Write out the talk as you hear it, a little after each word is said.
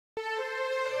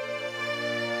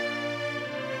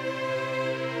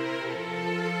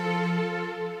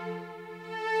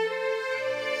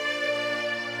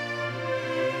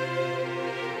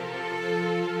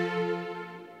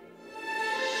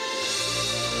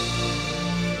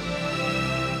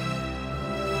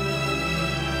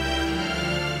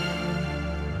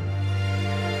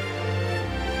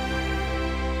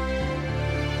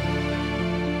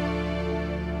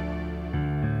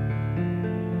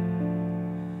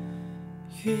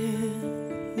原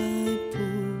来不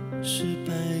是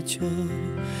白就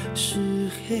是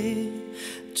黑，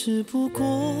只不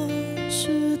过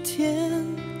是天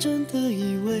真的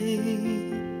以为，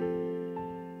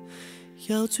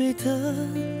要醉得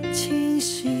清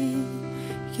醒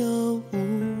又无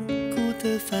辜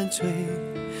的犯罪，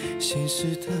现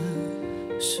实的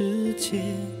世界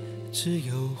只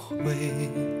有灰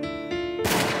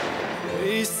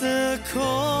色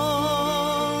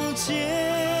空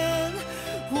间，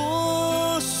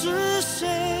我是谁？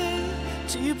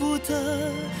记不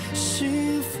得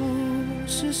幸福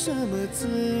是什么滋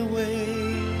味，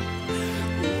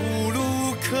无路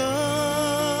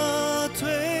可退。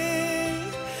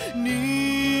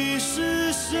你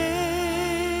是谁？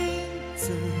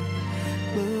怎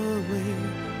么为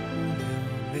我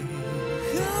流泪？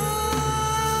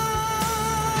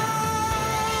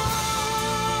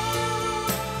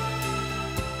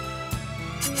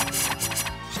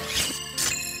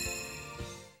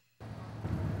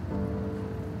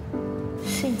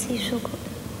是你自己说过的，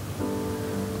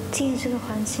进入这个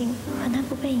环境很难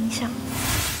不被影响。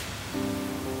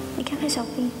你看看小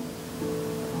兵，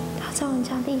他遭人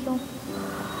家利用，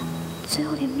最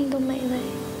后连命都没了。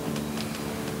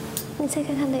你再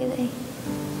看看蕾蕾，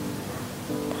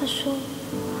他说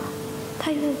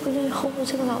他永远不愿意后悔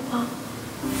这个老爸。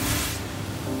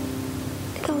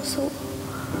你告诉我，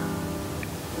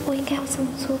我应该要怎么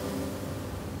做？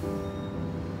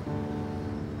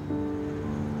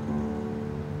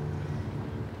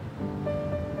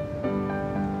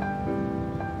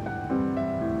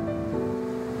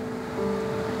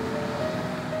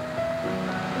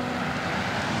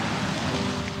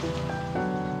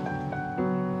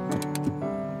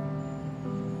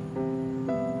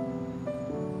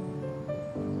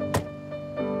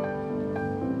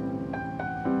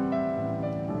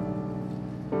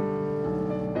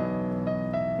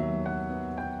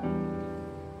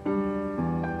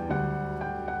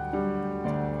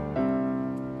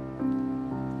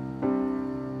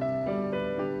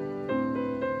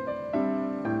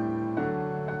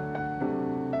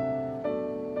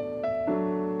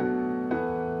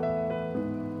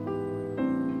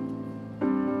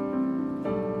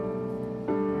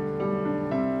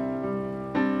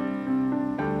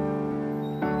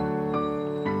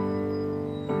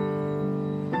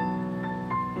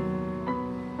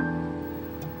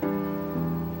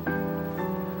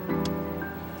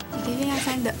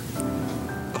的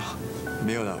啊，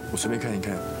没有了，我随便看一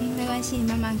看。没关系，你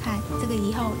慢慢看，这个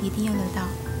以后一定用得到。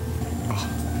哦，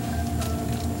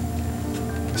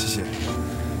谢谢。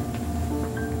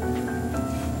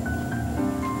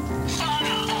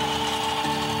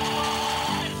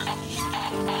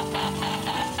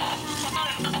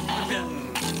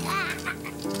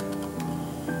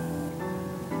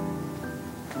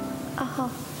阿浩，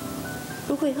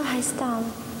如果以后孩子大了，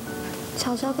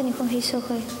早知道跟你混黑社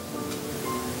会。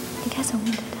 你该怎么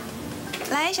面对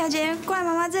他？来，小杰，过来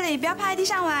妈妈这里，不要趴在地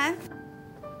上玩。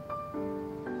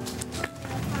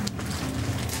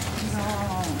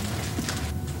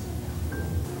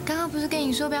刚刚不是跟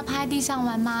你说不要趴在地上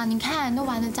玩吗？你看，都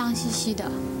玩得脏兮兮的，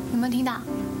有没有听到？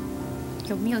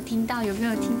有没有听到？有没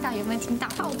有听到？有没有听到？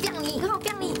好彪你，好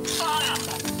彪你！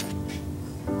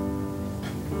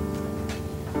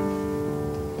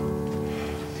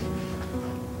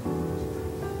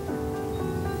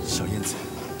小燕子。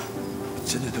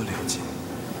 真的都了解，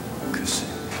可是，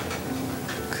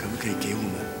可不可以给我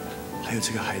们还有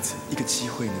这个孩子一个机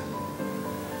会呢？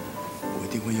我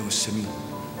一定会用生命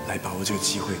来把握这个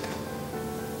机会的。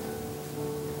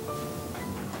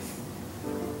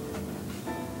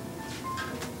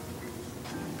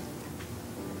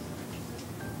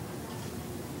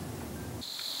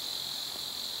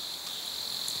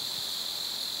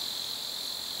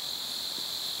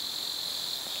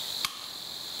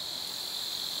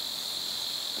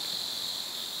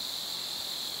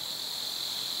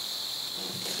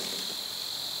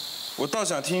我倒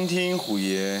想听听虎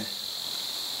爷，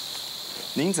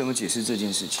您怎么解释这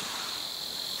件事情？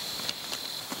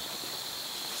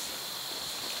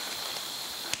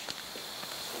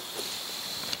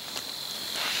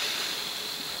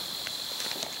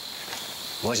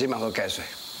我是蛮好解释，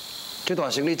这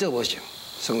段生意做不成，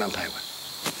算咱台湾。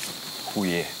虎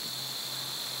爷，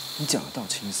你讲得倒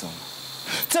轻松，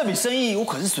这笔生意我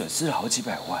可是损失了好几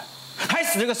百万，还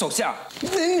死了个手下。你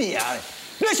娘嘞！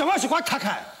你上我是我读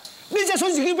开。 你这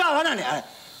损失几百万啊！尔，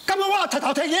敢问我头头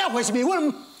摕几啊回是咪？我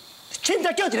凊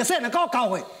彩叫一个细人给我交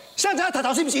货，现在头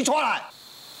头是不是出来？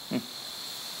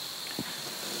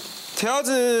条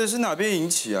子是哪边引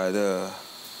起来的，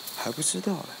还不知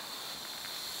道嘞。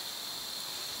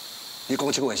你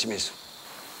讲这个话什么意思？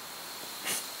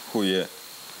虎爷，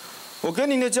我跟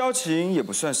您的交情也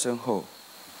不算深厚，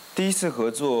第一次合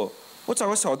作，我找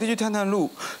个小弟去探探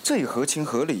路，这也合情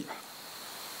合理啊。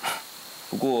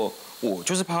不过我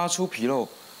就是怕他出纰漏，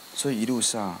所以一路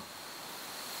上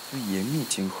会严密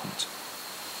监控着。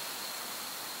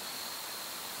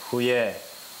虎爷，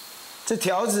这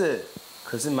条子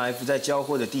可是埋伏在交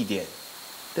货的地点，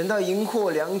等到银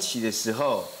货两起的时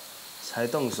候，才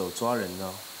动手抓人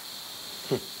哦。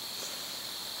哼，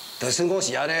就算我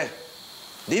是安尼。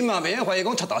 你嘛袂用怀疑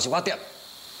讲出头是我点，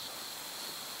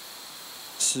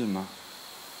是吗？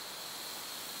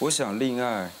我想恋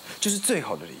爱就是最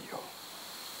好的理由。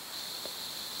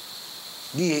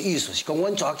你的意思是讲，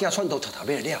阮查囝串到出头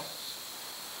买了？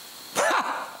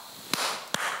哈！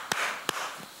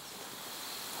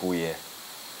虎爷，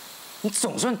你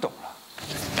总算懂了。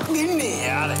你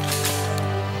娘嘞！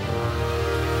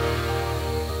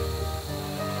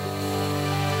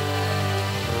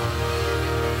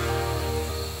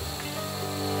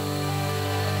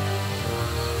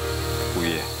 虎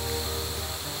爷，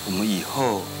我们以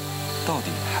后到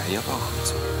底还要不要合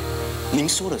作？您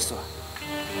说了算。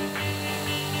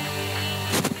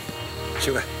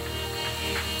小伟，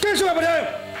跟小伟不听。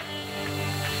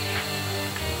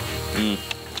哼，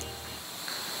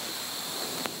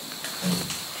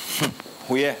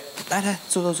虎爷，来，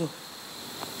坐。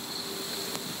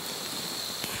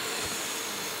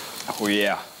虎爷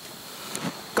啊，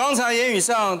刚才言语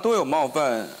上多有冒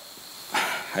犯，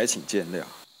还请见谅。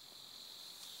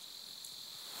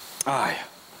 哎呀，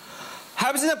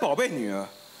还不是那宝贝女儿，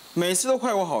每次都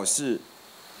坏我好事，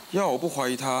要我不怀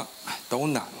疑她都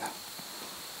难啊。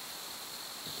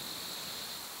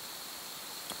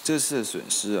这次的损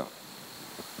失啊，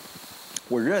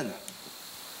我认了。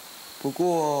不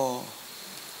过，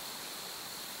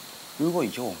如果以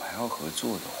后我们还要合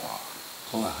作的话，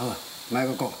好啊，莫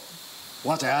阁讲，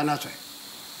我知安怎做，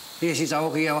你的事找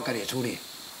我去啊，我家己处理。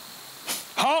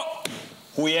好，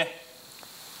虎爷，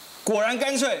果然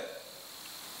干脆。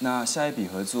 那下一笔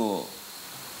合作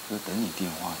就等你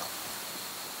电话了。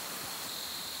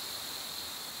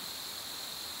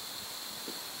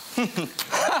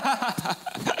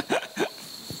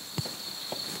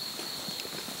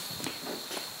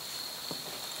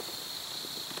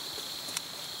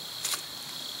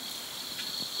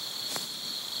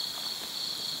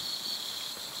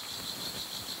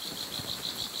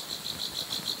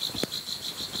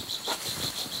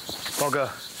包哥，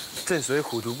正所谓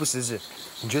虎毒不食子。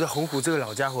 你觉得洪虎这个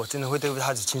老家伙真的会对付他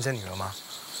的亲生女儿吗？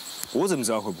我怎么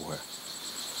知道会不会？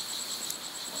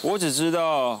我只知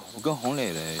道我跟洪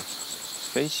蕾蕾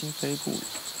非亲非故。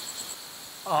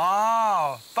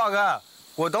哦，豹哥，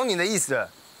我懂你的意思了。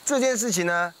这件事情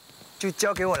呢，就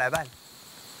交给我来办。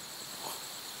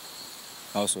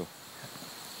老鼠，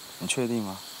你确定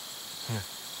吗？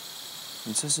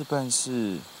你这次办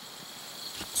事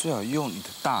最好用你的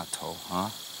大头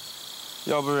啊，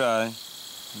要不然。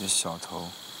 你的小头，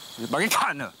我就把你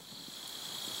砍了。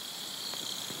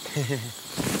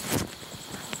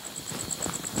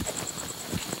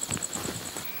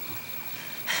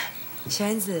小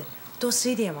燕子，多吃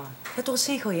一点嘛，要多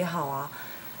吃一口也好啊，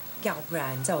要不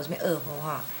然在我这边饿的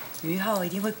话，于浩一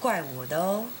定会怪我的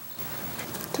哦。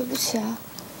对不起啊，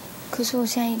可是我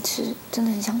现在一吃真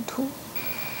的很想吐。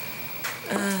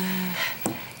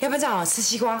要不然这样，吃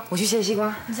西瓜，我去切西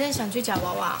瓜。你真的想去夹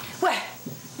娃娃？喂！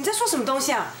 你在说什么东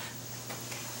西啊？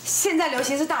现在流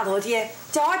行是大头贴，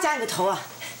夹娃娃夹你的头啊，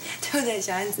对不对，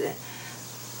小燕子？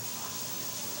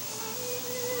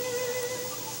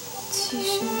其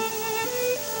实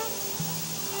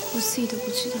我自己都不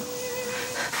知道。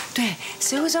对，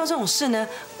谁会知道这种事呢？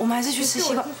我们还是去吃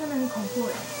西瓜。听说那很恐怖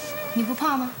哎，你不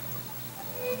怕吗？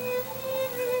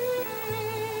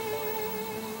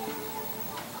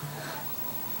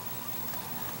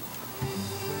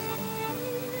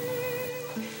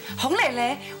洪蕾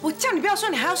蕾，我叫你不要说，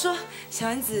你还要说。小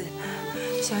燕子，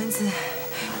小燕子，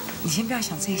你先不要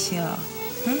想这些了，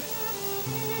好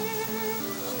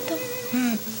的。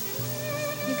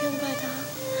你不用怪他，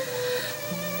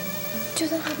就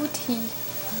算他不提，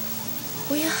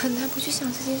我也很难不去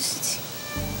想这件事情。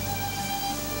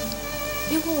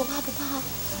你问我怕不怕？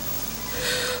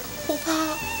我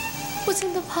怕，我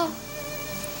真的怕。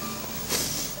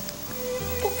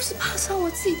我不是怕伤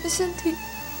我自己的身体。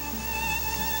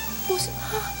 我是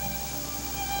怕，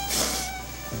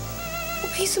我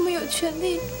凭什么有权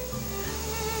利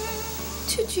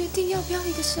去决定要不要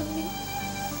一个生命？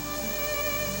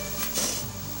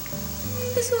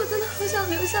但是我真的好想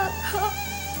留下他。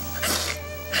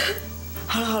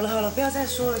好了，不要再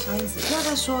说了，小燕子，不要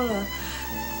再说了。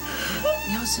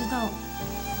你要知道，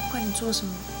不管你做什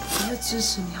么，我会支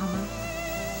持你，好吗？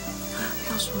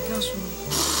不要说了。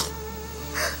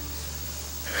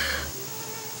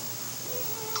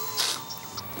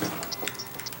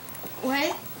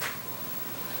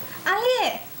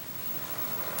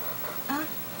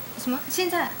现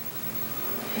在，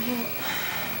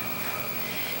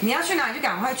你要去哪里就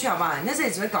赶快去好不好？你在这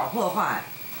里只会搞破坏。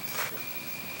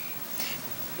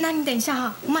那你等一下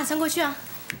哈，我马上过去啊。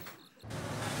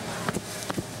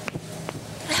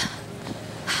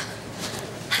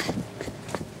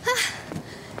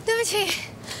对不起，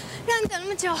让你等那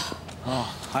么久。哦，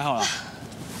还好啦。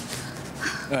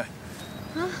哎，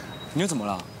你又怎么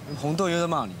了？红豆又在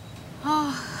骂你。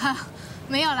哦，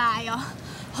没有啦，有。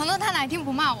红豆他哪一天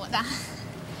不骂我的？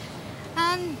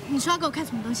啊，你说要给我看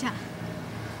什么东西啊？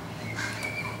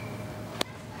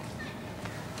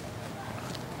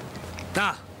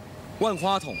那万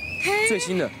花筒最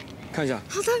新的，看一下。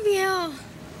好特别哦。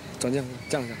转这样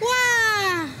一下。哇，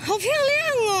好漂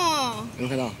亮哦！有没有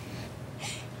看到？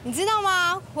你知道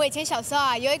吗？我以前小时候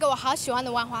啊，有一个我好喜欢的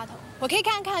万花筒，我可以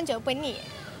看很久不会腻。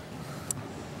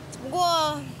只不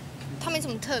过它没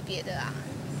什么特别的啊，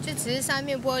就只是三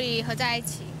面玻璃合在一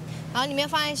起，然后里面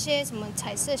放一些什么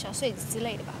彩色小碎纸之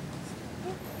类的吧。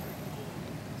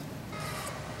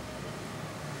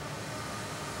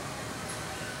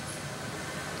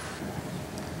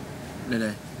蕾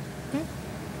蕾，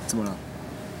怎么了？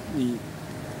你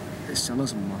想到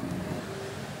什么吗？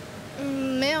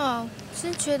没有，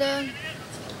是觉得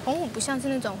红虎不像是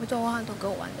那种会做万花筒给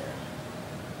我玩的人，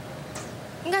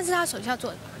应该是他手下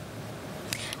做的吧。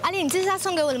阿丽，你这是他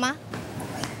送给我的吗？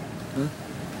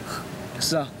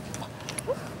是啊。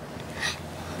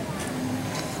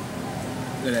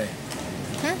蕾蕾，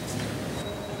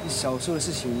你小时候的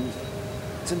事情，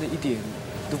真的一点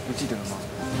都不记得了吗？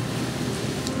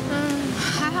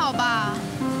还好吧。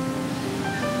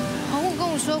红虎跟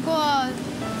我说过，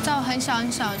在我很小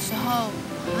的时候，好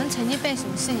像曾经被什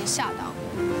么事情吓到，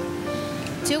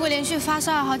结果连续发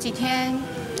烧了好几天，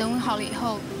等我好了以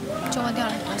后，就忘掉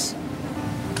了很多事。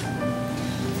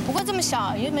不过这么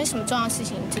小，也没什么重要的事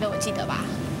情值得我记得吧？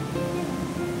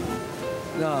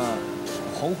那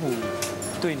红虎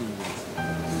对你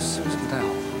是不是不太好？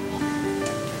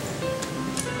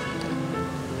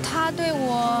他对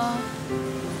我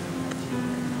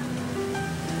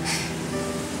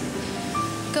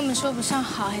根本说不上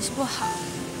好还是不好。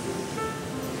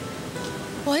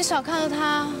我很少看到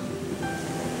他，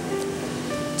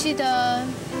记得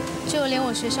就连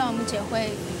我学校的母姐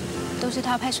会都是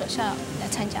他派手下来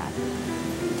参加的。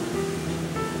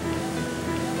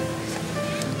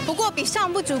不过比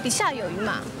上不足，比下有余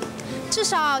嘛。至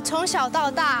少从小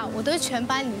到大，我都是全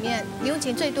班里面零用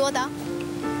钱最多的。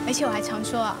而且我还常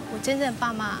说啊，我真正的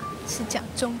爸妈是蒋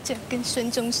中正跟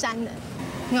孙中山的，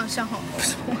很好笑吼。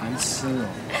白痴哦。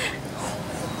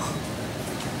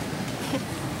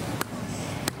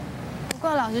不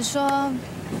过老实说，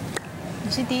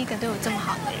你是第一个对我这么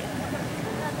好的人。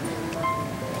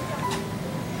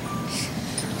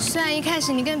虽然一开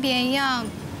始你跟别人一样，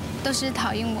都是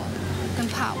讨厌我，跟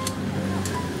怕我，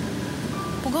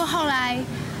不过后来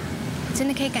真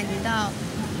的可以感觉到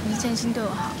你是真心对我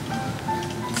好。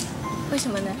为什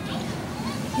么呢？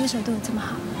你为什么对我这么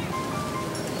好？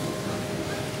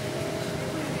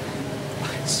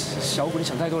小虎，你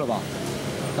想太多了吧？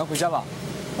赶快回家吧，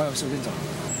我有事我先走。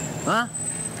啊？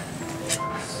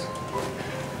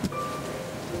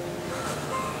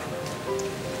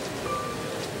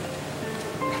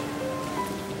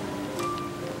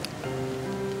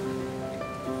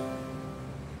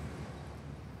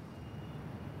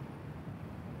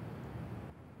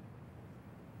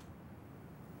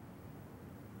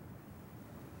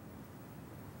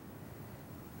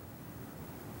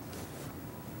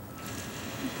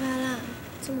回来啦，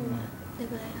这么晚，累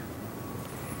不累啊？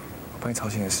我把你吵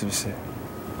醒了是不是？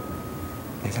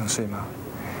你想睡吗？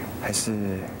还是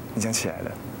你想起来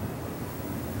了？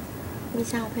你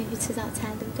想我陪你去吃早餐，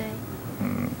对不对？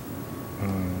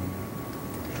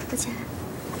不起来。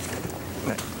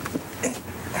来。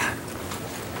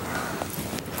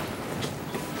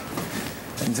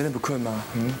你真的不困吗？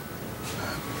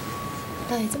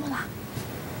对，这么啦。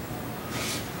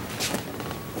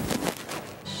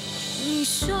你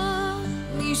说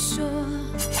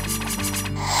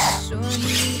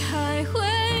你还会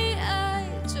爱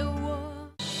着我。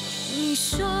你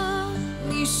说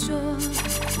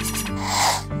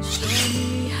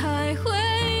你还会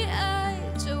爱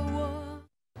着我。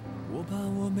我怕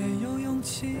我没有勇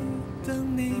气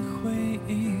等你回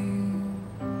应，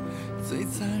最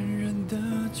残忍的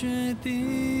决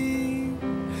定，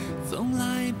总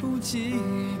来不及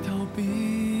逃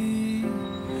避。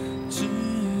直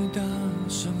到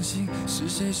伤心，是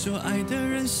谁说爱的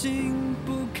人心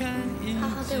不堪一击？浩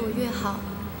浩对我越好，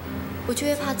我就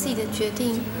越怕自己的决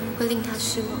定会令他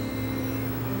失望。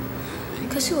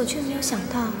可是我却没有想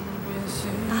到，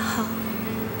阿浩，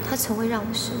他从未让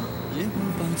我失望。也不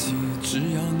放弃，只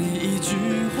要你一句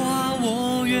话，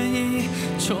我愿意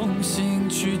重新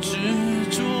去执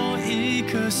着一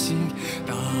颗心，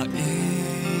答应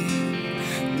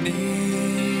你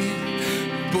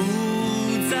不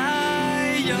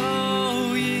再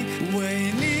犹豫，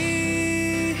为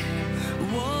你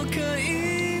我可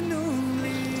以努力。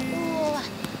哇，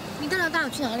你到底要带我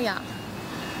去哪里啊？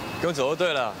跟我走就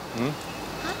对了，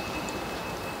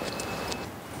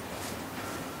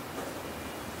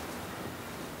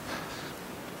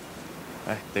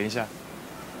哎，等一下。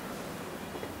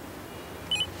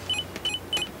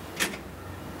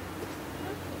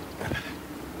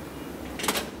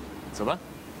走吧。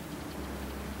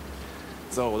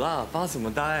走啦，发什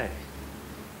么呆？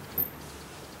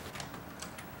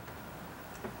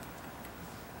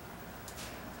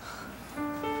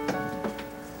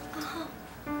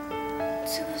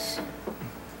这个是。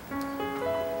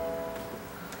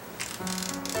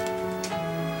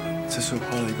这是我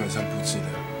花了一个晚上布置的。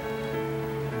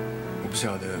 不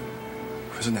晓得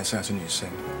会是男生还是女生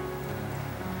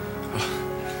啊？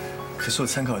可是我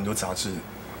参考很多杂志。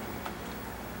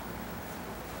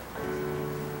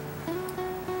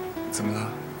怎么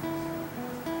了？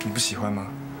你不喜欢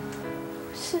吗？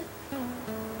是，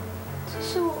这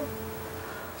是我。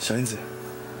小燕子，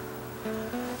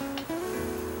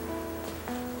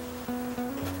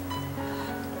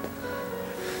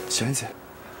小燕子，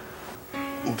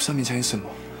我不知道勉强你什么。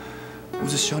 我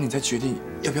只希望你在决定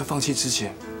要不要放弃之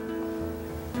前，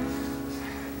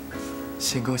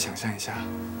先跟我想象一下，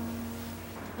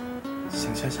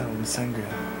想象一下我们3个人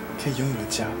可以拥有的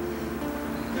家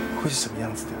会是什么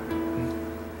样子的，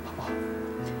好不好？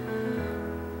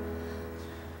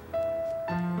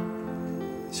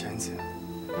小燕子，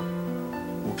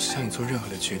我不是让你做任何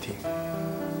的决定，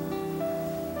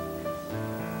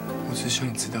我只是希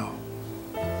望你知道，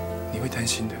你会担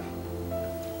心的。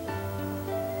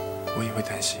 我也会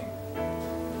担心，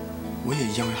我也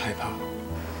一样会害怕。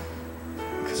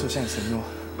可是我向你承诺，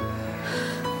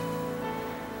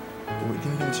我一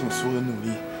定会用尽我所有的努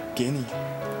力，给你，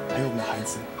还有我们的孩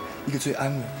子，一个最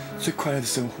安稳、最快乐的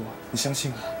生活。你相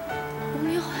信我？我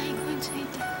没有怀疑过你这一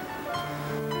点。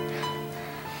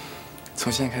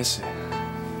从现在开始，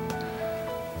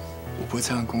我不会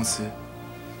再让公司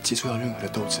接触到任何的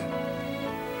斗争，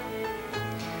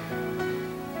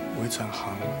我会转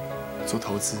行做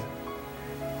投资。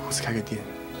 或是开个店，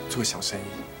做个小生意。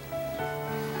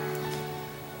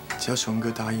只要熊哥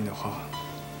答应的话，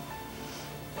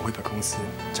我会把公司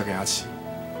交给𝗂𝗂。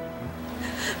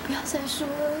不要再说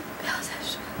了，不要再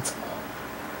说了。怎么了？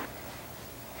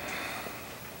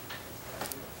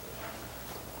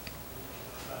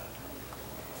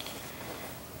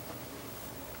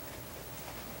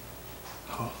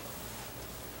好。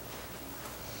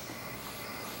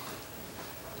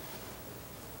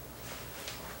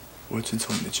 我会遵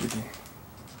从你的决定。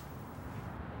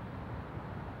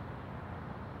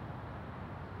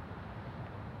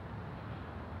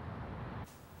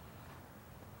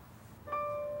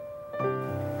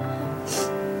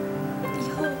以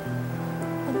后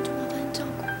我们就麻烦你照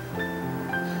顾。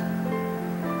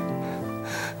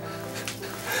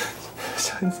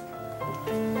小燕子，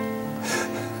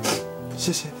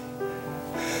谢谢你。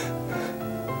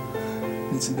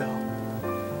你知道，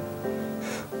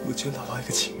我就找到一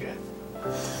个情人。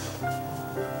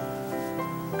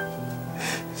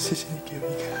 谢谢你给我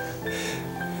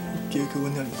一个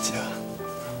温暖的家。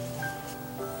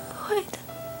会的，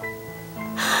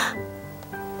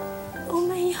我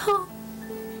们以后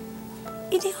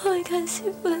一定会有一个很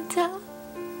幸福的家，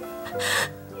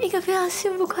一个非常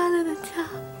幸福快乐的家。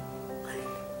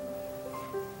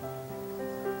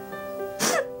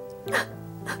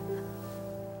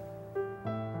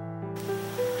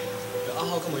阿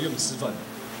浩干嘛约我们吃饭？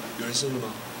有人生了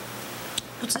吗？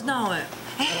不知道哎。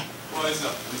不好意思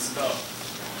啊，没吃到。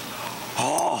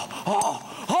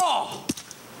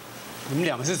你们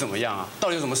两个是怎么样啊？到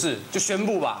底有什么事就宣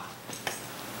布吧。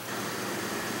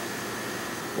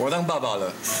我当爸爸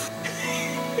了。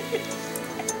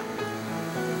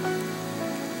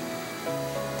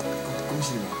恭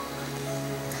喜你们，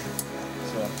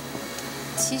是吧？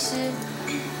其实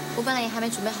我本来也还没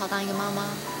准备好当一个妈妈，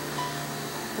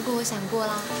不过我想过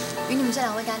啦，与你们这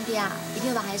2位干爹啊，一定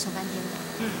会把孩子宠翻天的。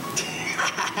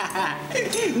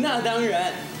那当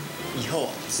然，以后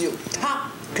只有他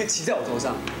可以骑在我头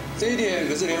上，这一点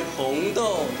可是连红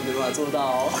豆都没办法做到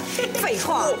哦。废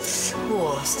话，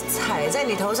我是踩在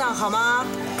你头上好吗？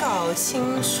搞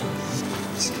清楚。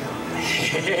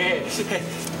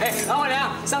哎，老板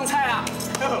娘，上菜啦！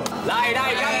来，干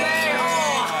杯！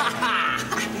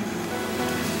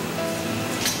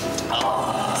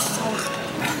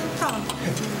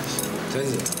小燕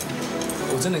子，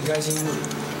我真的很开心，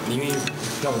你愿意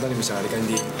让我当你们小孩的干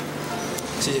爹，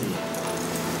谢谢你。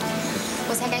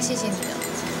我才该谢谢你的，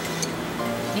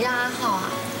你让阿浩啊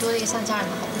多了一个像家人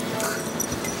的好朋友。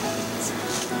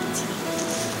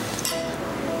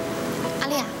阿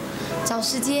丽啊，找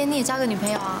时间你也交个女朋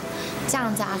友啊，这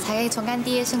样子啊才可以从干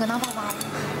爹升格当爸爸。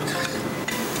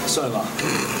算了吧，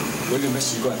我有点不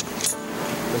习惯，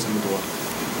不要想那么多。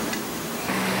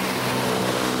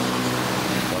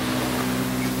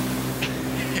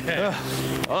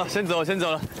 好了，先走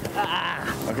了。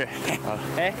OK， 好了。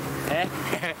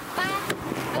拜。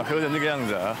哇，喝成这个样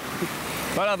子啊！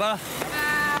拜了。拜。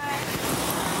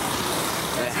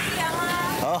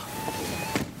好，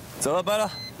走了，拜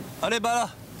了。阿烈拜了，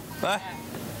拜。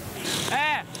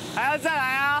还要再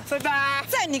来啊！拜拜。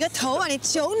载你个头啊！你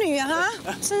酒女啊！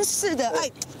真是的，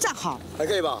哎，站好。还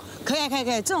可以吧？可以，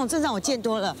这种阵仗我见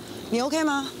多了。你 OK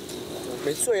吗？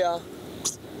没醉啊。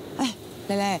哎，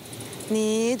蕾蕾。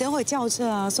 你等会叫车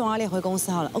啊，送阿烈回公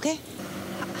司好了 ，OK？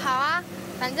 好啊，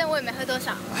反正我也没喝多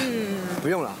少。不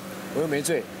用了，我又没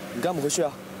醉，你跟我们回去啊。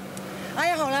哎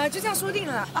呀，好了，就这样说定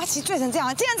了。阿奇醉成这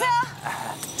样，计程车，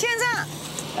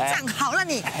站好了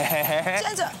你，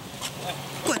接着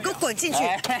滚，给我滚进去，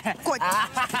滚！拜，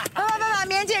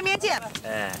明天见。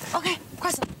OK，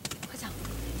 快走。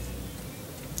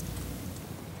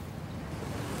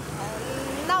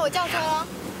那我叫车喽。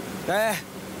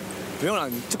不用了，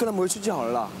你就跟他们回去就好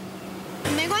了啦。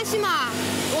没关系嘛，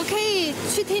我可以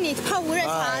去替你泡无热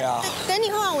茶，等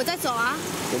你喝完我再走啊。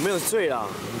我没有醉啦，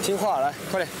你听话，来，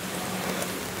快点。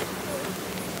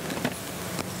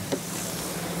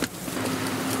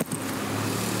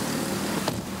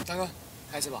大哥，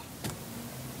开车吧。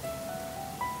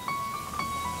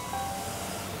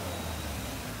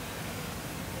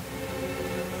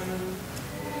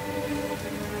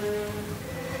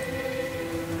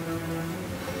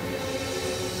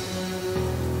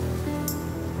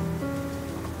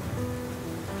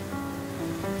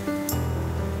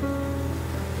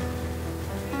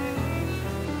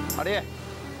阿烈，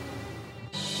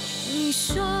你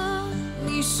说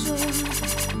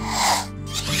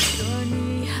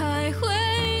你还会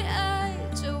爱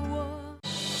着我。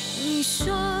你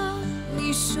说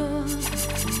你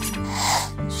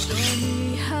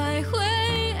还会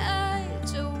爱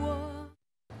着我。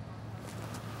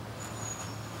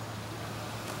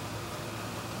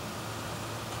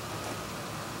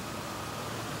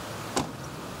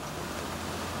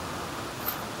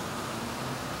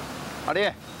阿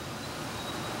烈。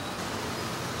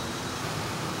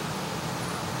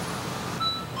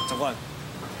 长官，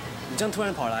你这样突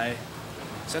然跑来，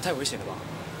实在太危险了吧？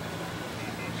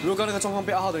如果刚那个状况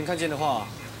被阿浩的人看见的话，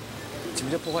岂不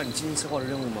就破坏你精心策划的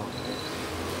任务吗？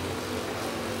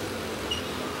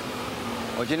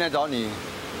我今天找你，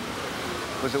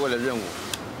不是为了任务，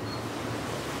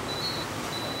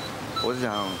我是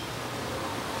想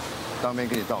当面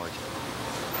跟你道个歉。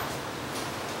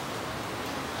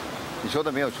你说的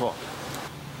没有错，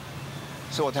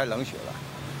是我太冷血了。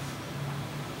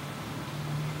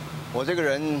 我这个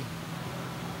人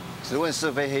只问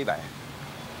是非黑白，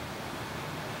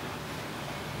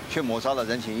却抹杀了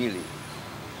人情义理。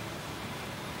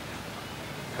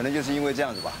可能就是因为这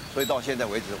样子吧，所以到现在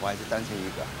为止我还是单身一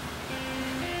个。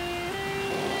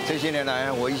这些年来，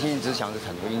我一心一直想着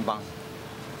铲除英邦。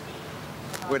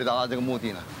为了达到这个目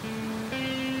的呢，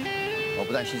我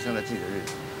不但牺牲了自己的日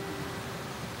子，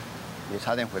也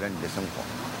差点毁了你的生活。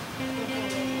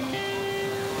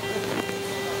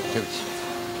对不起。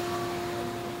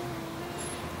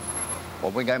 我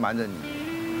不应该瞒着你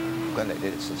跟蕾蕾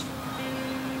的事情，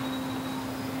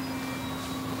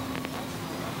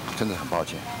真的很抱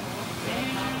歉。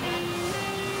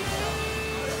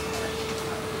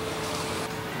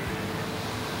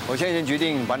我现在已经决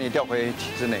定把你调回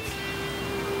体制内，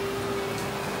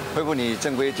恢复你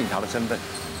正规警察的身份。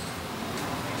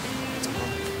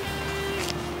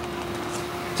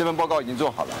这份报告已经做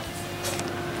好了，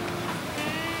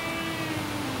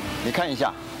你看一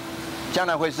下。 将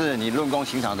来会是你论功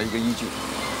行赏的一个依据。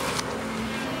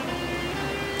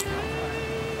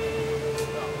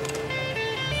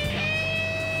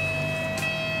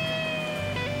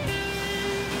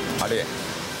阿烈，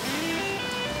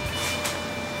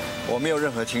我没有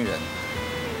任何亲人，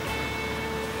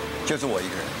就是我一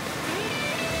个人。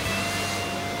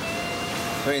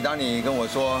所以当你跟我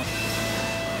说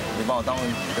你把我当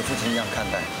你的父亲一样看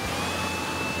待，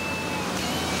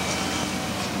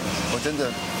我真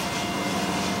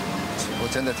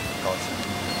的挺高兴，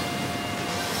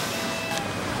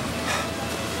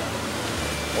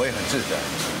我也很自在。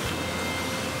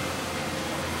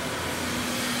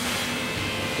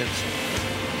对不起。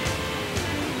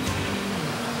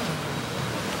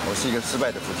我是一个失败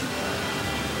的父亲，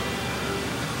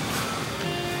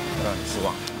让你失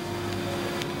望。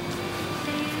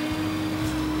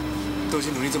都已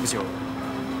经努力这么久了，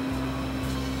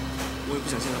我也不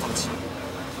想现在放弃。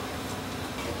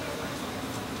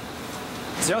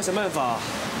只要想办法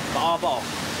把阿豹、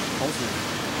洪福、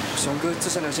熊哥这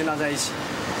3条线拉在一起，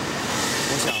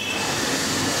我想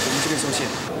我们就可以收线。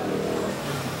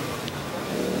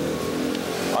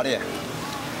阿烈，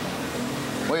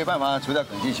我有办法除掉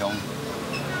耿继雄，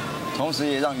同时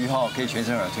也让于浩可以全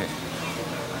身而退。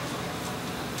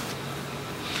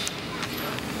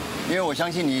因为我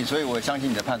相信你，所以我相信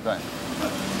你的判断。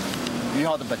于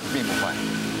浩的本质并不坏。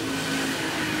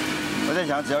我在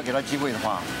想，只要给他机会的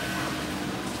话，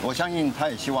我相信他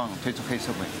也希望退出黑社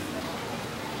会。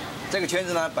这个圈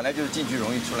子呢，本来就是进去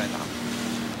容易出来难。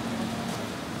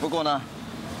不过呢，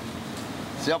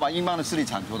只要把英邦的势力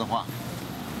铲除的话，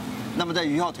那么在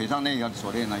于浩腿上那条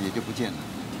锁链呢，也就不见了，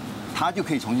他就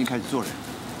可以重新开始做人，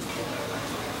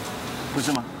不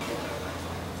是吗？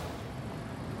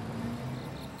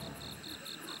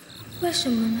为什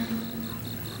么呢？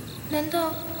难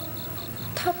道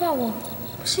他抱我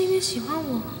不是因为喜欢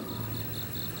我？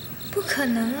不可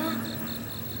能啊，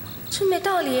这没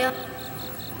道理啊！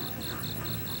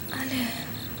阿烈，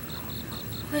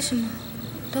为什么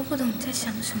都不懂你在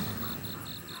想什么？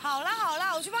好啦好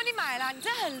啦，我去帮你买啦，你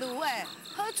真的很鲁哎，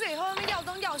喝醉以后那边要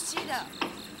东要西的。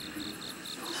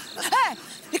哎，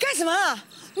你干什么啊？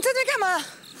你在这干嘛？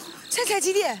现在才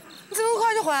几点？你怎么那么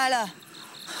快就回来了？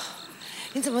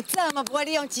你怎么这么不会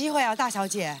利用机会啊，大小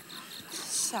姐？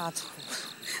下图。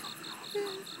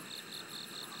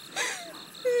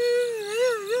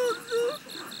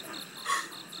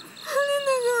你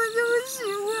那个这么喜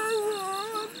欢我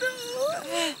的？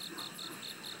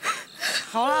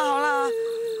好啦好啦，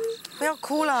不要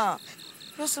哭了，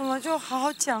有什么就好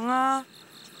好讲啊。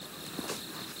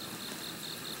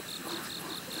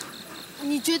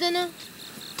你觉得呢？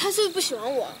他是不是不喜欢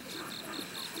我？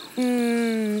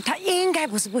他应该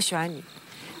不是不喜欢你，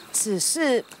只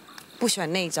是不喜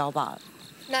欢那一招罢了。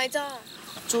哪一招啊？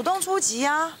主动出击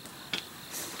啊！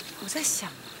我在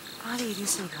想，阿烈一定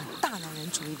是一个很大男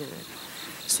人主义的人，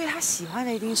所以他喜欢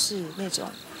的一定是那种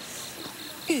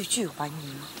欲拒还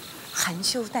迎、含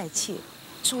羞带怯、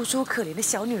楚楚可怜的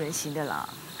小女人型的啦。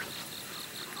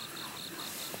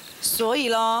所以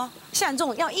咯，像你这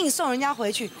种要硬送人家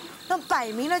回去，那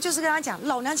摆明了就是跟他讲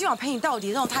老娘今晚陪你到底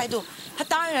这种态度，他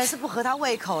当然是不合他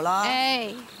胃口了。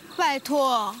哎，拜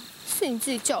托，是你自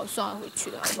己叫我送他回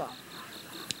去的，好不好？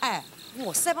哎，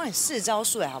我是在帮你试招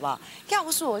数，好不好？要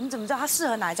不是我，你怎么知道他适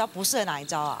合哪一招，不适合哪一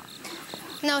招啊？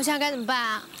那我现在该怎么办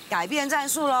啊？改变战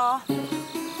术喽。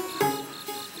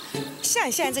像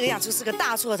你现在这个样子，就是个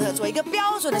大错特错，一个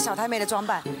标准的小太妹的装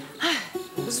扮。哎，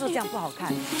不是说这样不好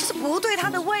看，就是不对她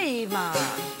的胃嘛。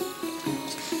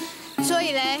所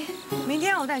以嘞，明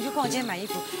天我带你去逛街买衣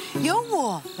服，由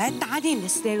我来打点你的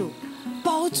style，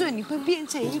 保准你会变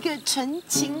成一个纯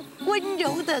情温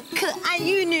柔的可爱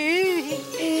玉女。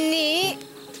你，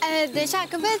等一下，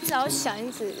可不可以找小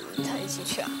燕子她一起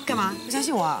去啊？干嘛？不相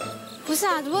信我啊？不是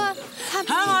啊，只不过她……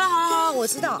好了，我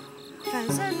知道。反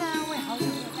正呢，我也好久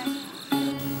没有带你。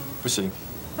不行。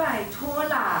拜托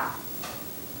啦。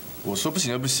我说不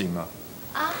行就不行嘛。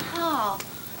阿浩，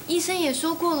医生也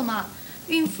说过了嘛，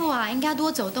孕妇啊应该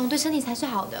多走动，对身体才是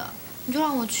好的。你就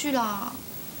让我去啦。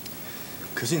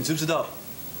可是你知不知道？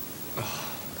啊，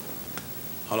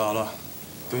好了，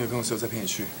等有空的时候再陪你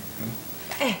去。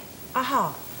哎，阿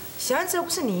浩，小燕子又不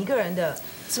是你一个人的，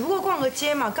只不过逛个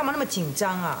街嘛，干嘛那么紧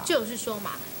张啊？就是说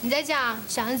嘛，你再这样，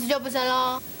小燕子就不生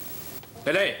喽。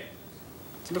蕾蕾，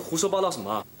这边胡说八道什么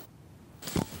啊？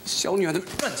小女孩都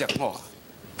乱讲话。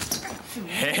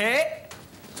嘿嘿，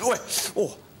喂，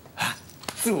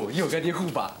左右干爹护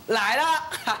法来啦！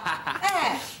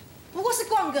哎，不过是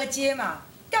逛个街嘛，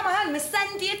干嘛要你们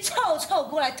三爹凑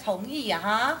过来同意呀？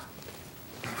哈？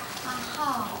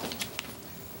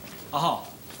阿浩，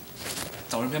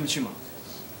找人陪他们去嘛，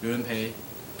有人陪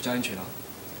比较安全啊。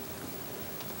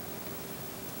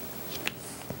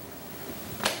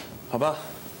好吧，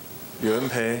有人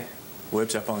陪，我也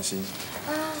比较放心。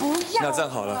不要。那这样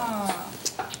好了，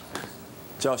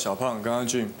叫小胖、刚刚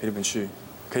俊陪你们去，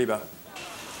可以吧？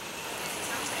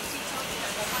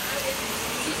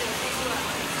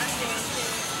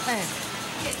哎，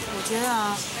我觉得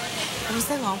啊，我们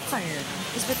三个好像犯人，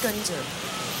一直被跟着。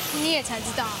你也才知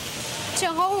道，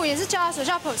前后午也是叫他手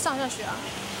下陪我上下学啊，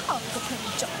好一个朋友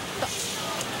找不到。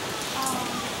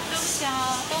对不起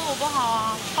啊，都是我不好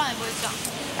啊，爸也不会这样。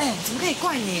哎，怎么可以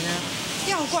怪你呢？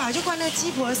要怪就怪那个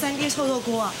鸡婆的三爹臭豆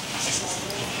锅啊！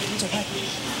你走快点。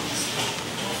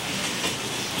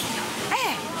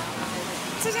哎，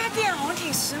这家店好像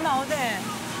挺时髦的，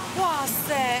哇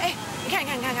塞！哎，你看，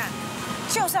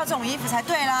就是要这种衣服才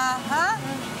对啦，啊，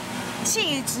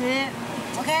气质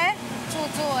 ，OK？ 做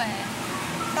作哎，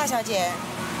大小姐，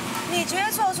你觉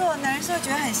得做作，男人是会觉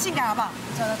得很性感，好不好？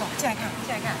走，进来看，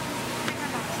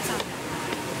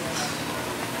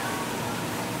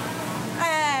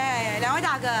哎，两位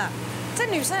大哥，这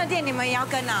女生的店你们也要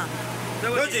跟啊？对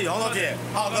不起，红楼姐，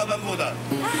浩哥吩咐的。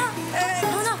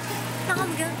红豆，让他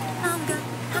们跟，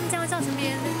他们这样会造成别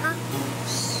人的啊。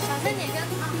小生也跟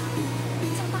啊，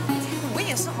这么大的结果。我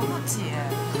也是红豆姐，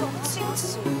搞不清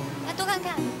楚。来多看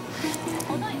看，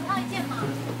红豆，你挑一件嘛。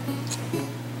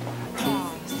哇，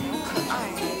好可爱。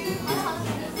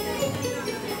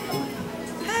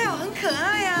哎呀，很可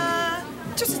爱呀，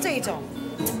就是这一种。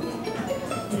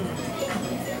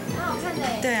蛮好看的。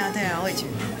对啊，我也觉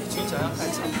得。裙子要太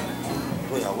长。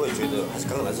对啊，我也觉得还是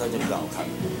刚刚蓝色那件比较好看。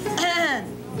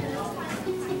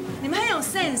你们很有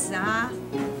sense 啊！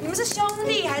你们是兄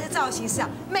弟还是造型师啊？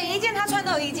每一件他穿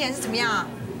都有一件，是怎么样啊？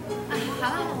好，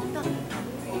红豆。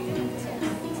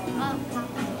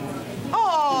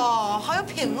哦，好有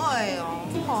品味哦！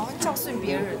哦，教训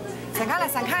别人。闪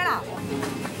开啦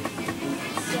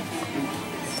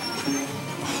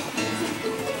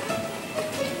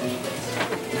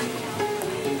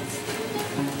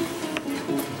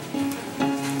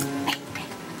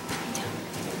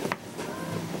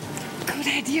！Good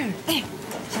idea！ 哎，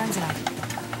小燕子来。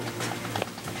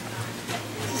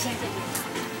谢谢。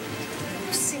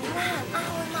不行啦，阿会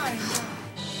骂人的。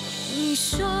你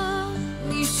说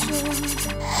你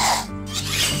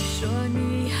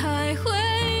还会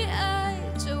爱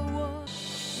着我。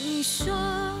你说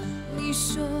你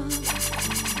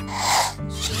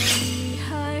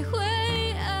还会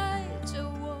爱着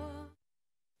我。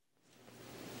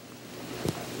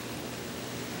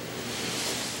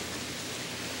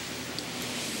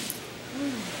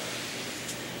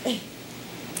哎，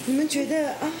你们觉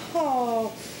得阿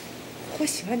浩会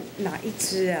喜欢哪一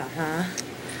只啊？哈？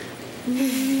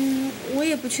我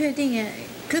也不确定哎，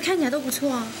可是看起来都不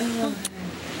错啊。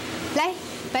来，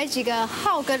摆几个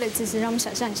浩哥的姿势，让我们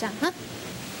想象一下啊。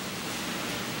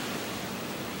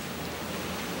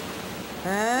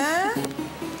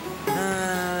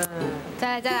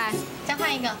再来，再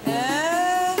换一个。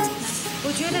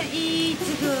我觉得一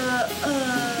这个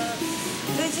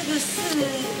对这个四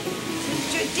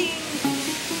决定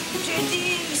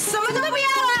什么都不要了。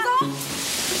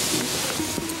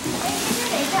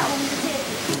等一下，我们的戒指。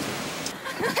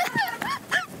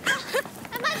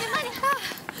慢点。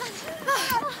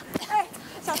哎，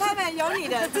小太妹有你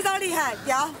的，这招厉害，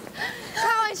有。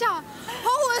开玩笑，澎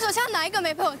湖的手枪哪一个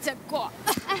没被我整过？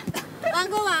哎，玩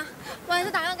过吗？玩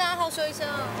是打电话跟阿浩说一声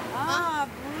啊。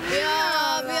不要！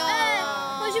哎，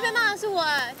回去被骂的是我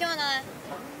哎，电话拿来，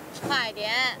快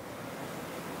点。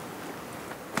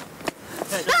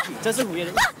这是虎爷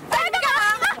的。在那干嘛？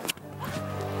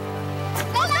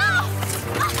等等！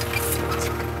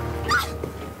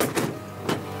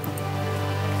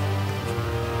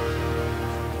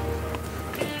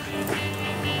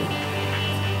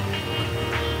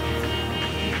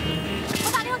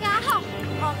我打电话给阿浩。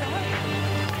好，等会。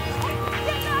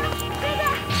接着，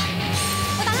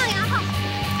我打电话给阿浩。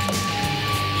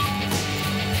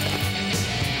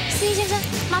司机先生，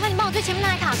麻烦你帮我最前面那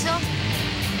台卡车。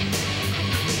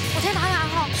我先打给阿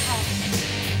浩。好。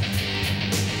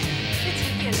是几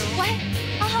点了？喂，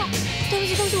阿浩，对不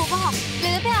起，我不好，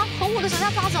蕾蕾被洪武的手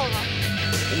下抓走了。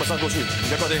我马上过去，你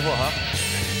不要挂电话哈。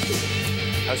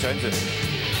还有小燕子，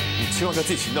你千万不要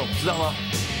自己行动，知道吗？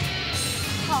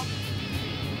好。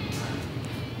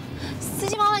司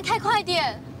机，麻烦你开快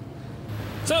点。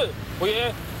是，虎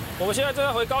爷，我们现在正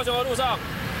在回高雄的路上。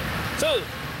是，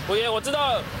虎爷，我知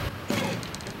道了。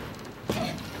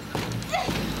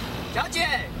小姐，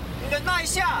你忍耐一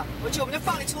下，回去我们就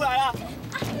放你出来了。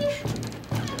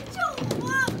救我！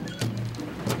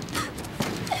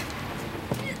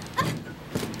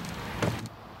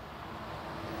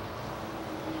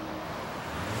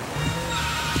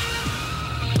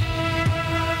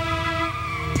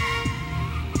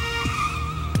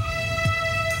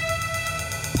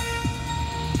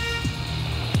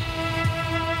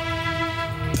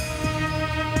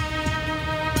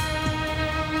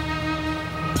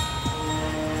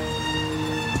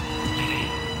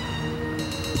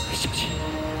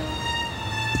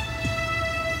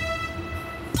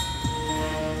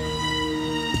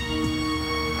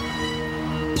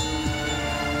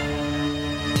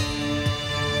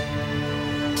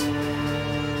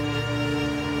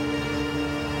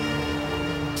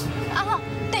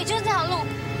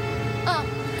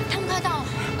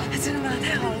真的吗？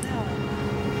太好了！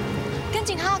跟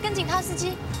紧他，司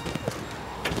机。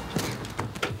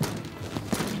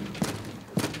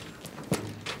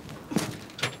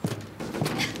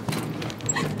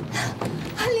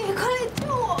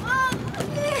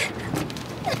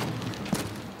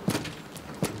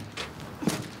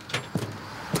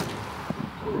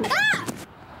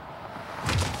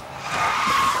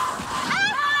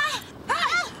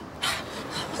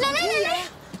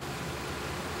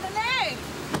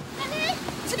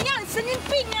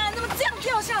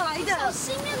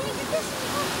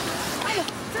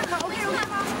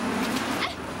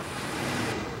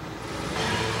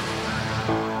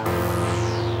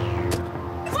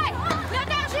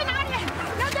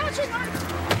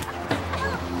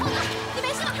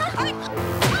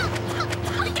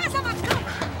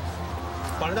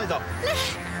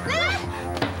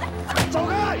走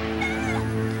开！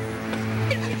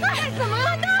干什么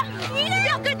了呢？你一定不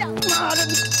要跟着！妈的！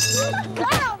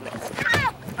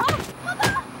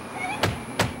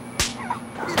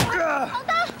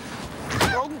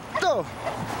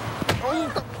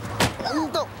红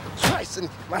豆，踹死你！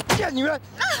妈贱女人！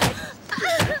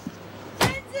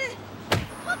燕子，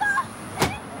爸爸，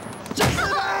去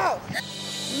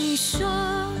死吧！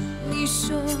你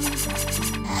说，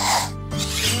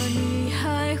你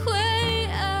还会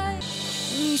爱？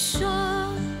你说，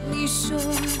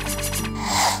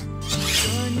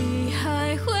你还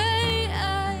会爱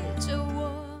着我？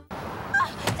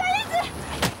小燕子，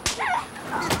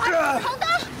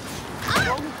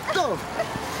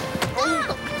红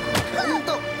豆，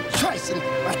踹死你！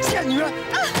妈贱女人！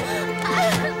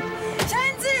小燕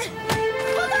子，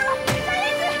爸爸，小燕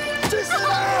子，去死吧！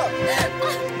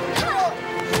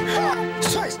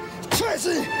踹死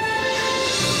你！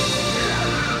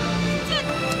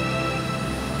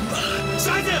小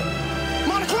燕子，妈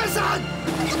的，快闪！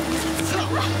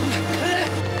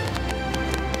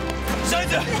小燕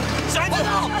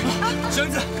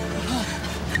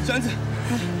子，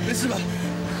没事吧？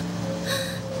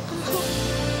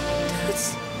对不起，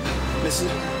没事，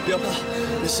不要怕，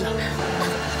没事。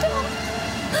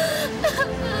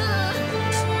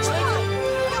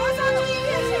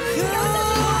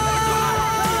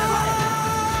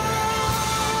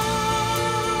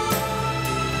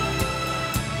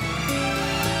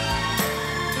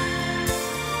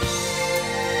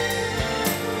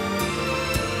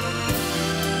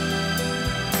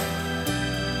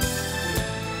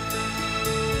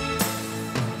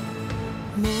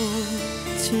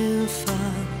发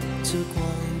着光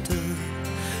的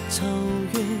草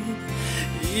原，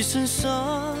一身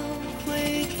伤回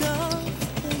到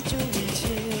很久以前。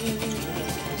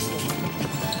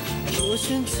我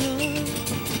选择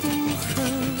不恨，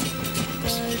带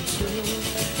着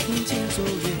平静走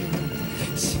远，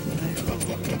醒来后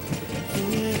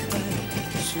也还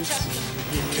是初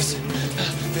恋。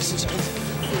没事，小燕子。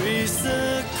灰色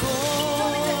空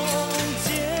间。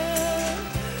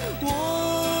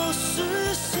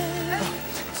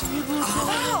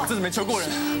 这次没求过人，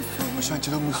我希望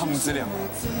觉得𝗵𝗲𝗔𝗨。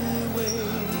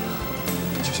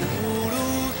谢谢。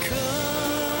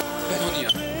拜托你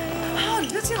了。啊，你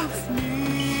就这样子。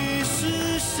你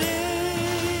是谁？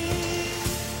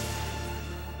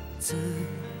怎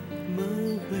么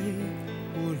为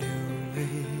我流泪？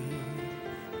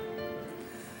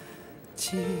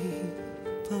请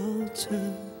抱着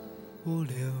我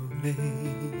流泪。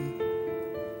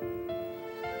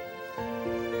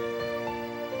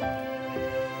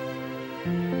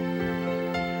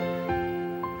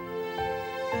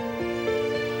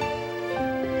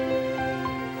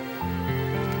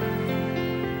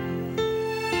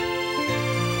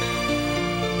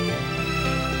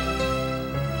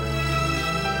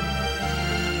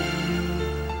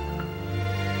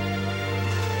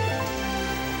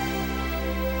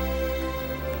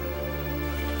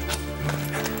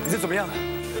 你这怎么样？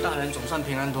大人总算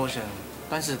平安脱险，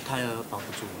但是胎儿保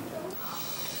不住。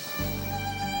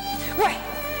喂，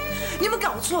你有没有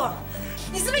搞错？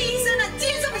你是不是医生呢？你今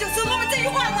天这么久只问我这句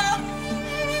话吗？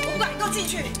我不管，你给我进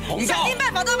去，想尽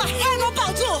办法都要把胎儿给我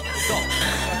保住。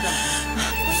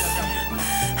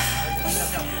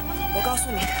我告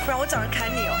诉你，不然我找人砍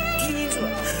你哦！听清楚了，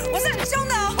我是很凶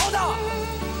的哦。好的。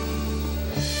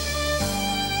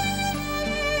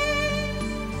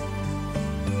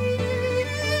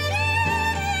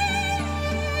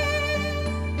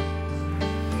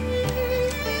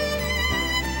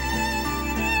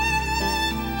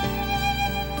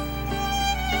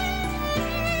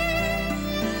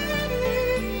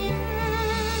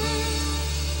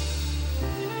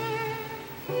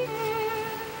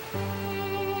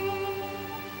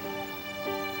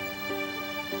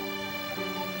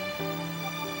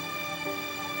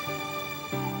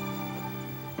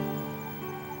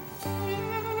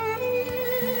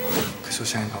 可是我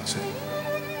向你保证，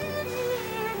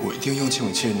我一定要用尽我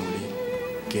一切的努力，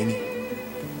给你，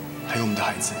还有我们的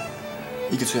孩子，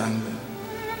一个最安稳、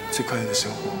最快乐的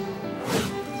生活。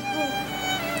以后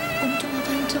我们就麻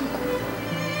烦你照顾。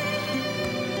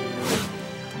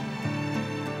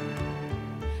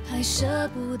还舍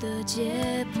不得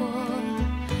解剖，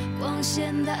光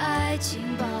鲜的爱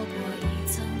情包裹一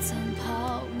层层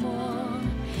泡沫。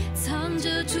 藏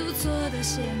着出错的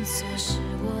线索，是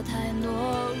我太懦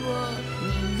弱，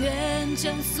宁愿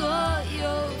将所有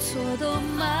错都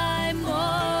埋没。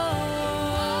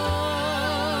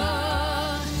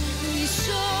你说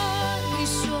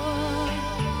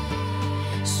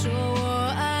我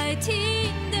爱听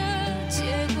的结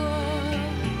果，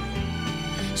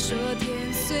说天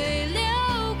天虽辽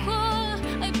阔，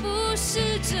爱不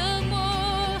是折磨，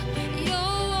有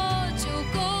我就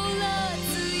够了，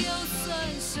自由算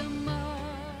什么？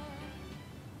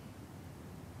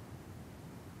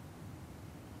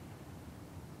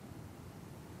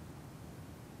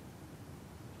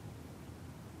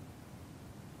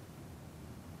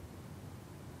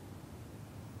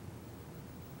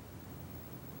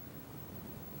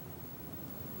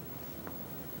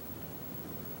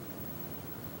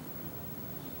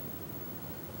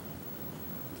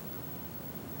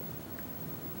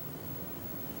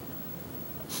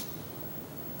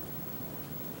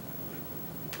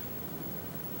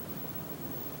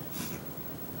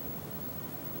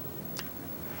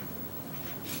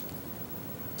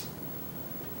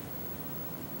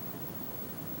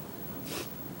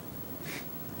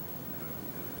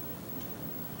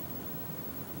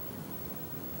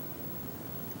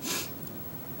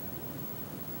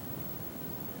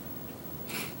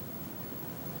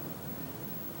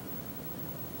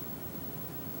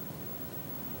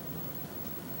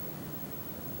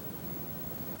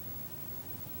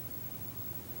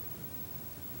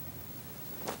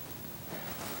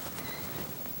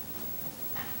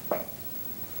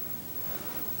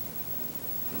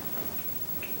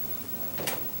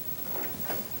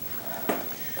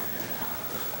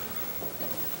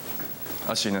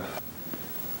阿奇呢？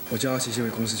我叫阿奇先回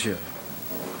公司去了，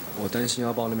我担心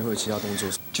阿豹那边会有其他动作。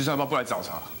就算阿豹不来找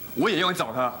他，我也要你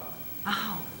找他。阿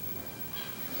浩，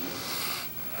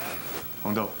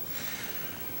红豆，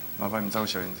麻烦你照顾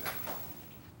小燕子。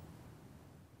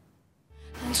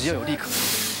只要有利可图，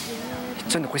你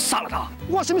真的会杀了他。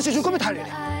我什么时候跟你谈恋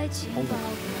爱？红虎，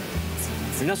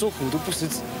人家说虎毒不食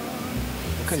子，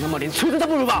我看你他妈连畜生都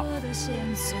不如吧！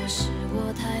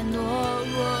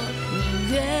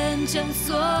宁愿将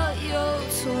所有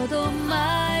错都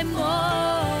埋没。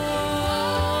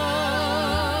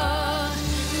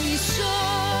你说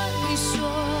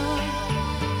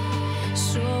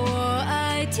我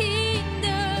爱听的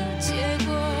结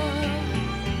果，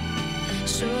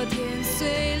说天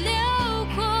虽辽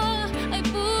阔，爱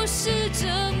不是折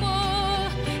磨，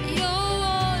有我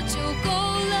就够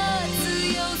了，自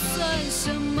由算什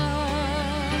么？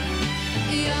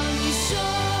要你说，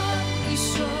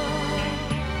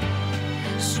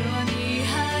说你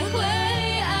还会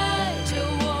爱着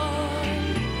我，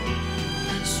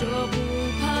说不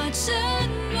怕承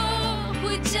诺会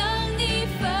将你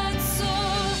反锁，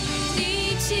你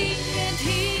情愿听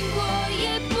过也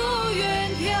不愿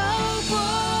漂泊，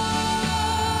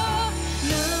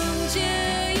能借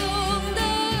用的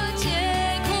借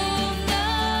口那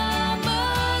么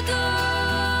多，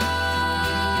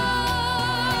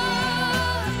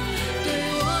对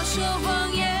我说谎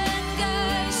言。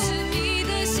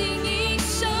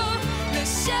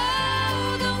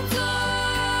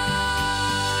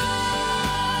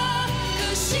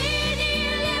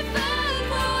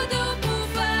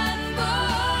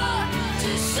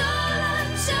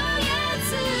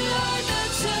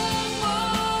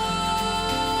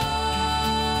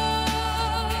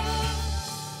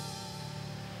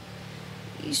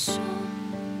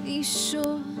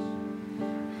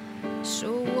说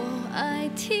我爱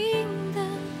听的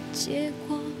结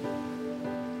果，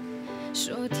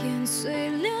说天虽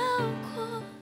辽阔。